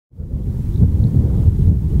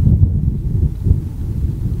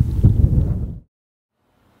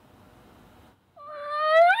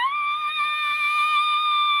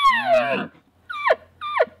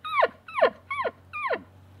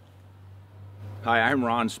Hi, I'm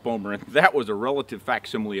Ron Spomer, and that was a relative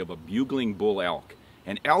facsimile of a bugling bull elk.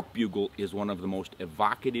 An elk bugle is one of the most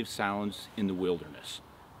evocative sounds in the wilderness.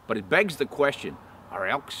 But it begs the question, are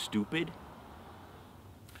elk stupid?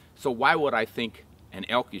 So why would I think an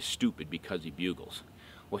elk is stupid because he bugles?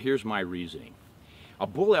 Well, here's my reasoning. A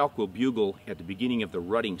bull elk will bugle at the beginning of the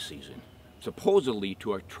rutting season, supposedly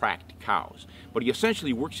to attract cows. But he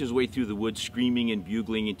essentially works his way through the woods screaming and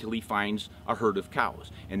bugling until he finds a herd of cows.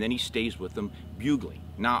 And then he stays with them bugling.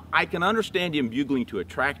 Now, I can understand him bugling to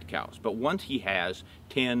attract cows, but once he has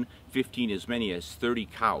 10, 15, as many as 30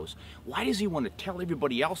 cows, why does he want to tell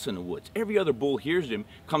everybody else in the woods? Every other bull hears him,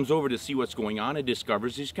 comes over to see what's going on, and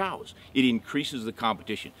discovers his cows. It increases the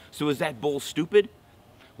competition. So is that bull stupid?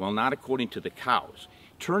 Well, not according to the cows.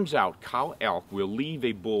 Turns out cow elk will leave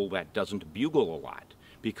a bull that doesn't bugle a lot,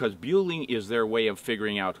 because bugling is their way of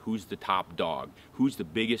figuring out who's the top dog, who's the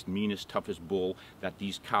biggest, meanest, toughest bull that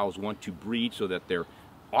these cows want to breed so that their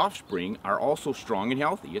offspring are also strong and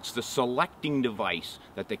healthy. It's the selecting device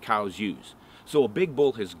that the cows use. So a big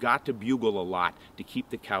bull has got to bugle a lot to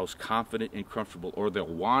keep the cows confident and comfortable, or they'll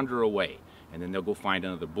wander away and then they'll go find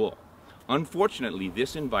another bull. Unfortunately,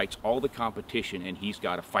 this invites all the competition, and he's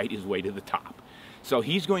got to fight his way to the top. So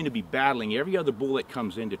he's going to be battling every other bull that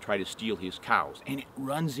comes in to try to steal his cows, and it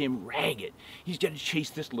runs him ragged. He's got to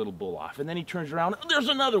chase this little bull off, and then he turns around, oh, there's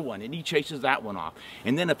another one, and he chases that one off.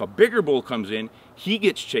 And then if a bigger bull comes in, he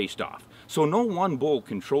gets chased off. So no one bull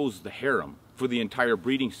controls the harem for the entire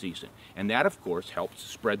breeding season, and that, of course, helps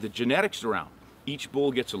spread the genetics around. Each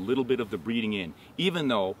bull gets a little bit of the breeding in, even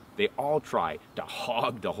though they all try to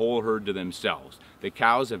hog the whole herd to themselves. The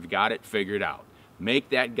cows have got it figured out. Make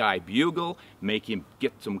that guy bugle, make him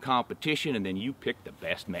get some competition, and then you pick the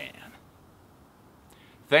best man.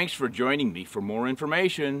 Thanks for joining me. For more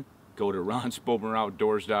information, go to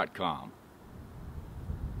ronspomeroutdoors.com.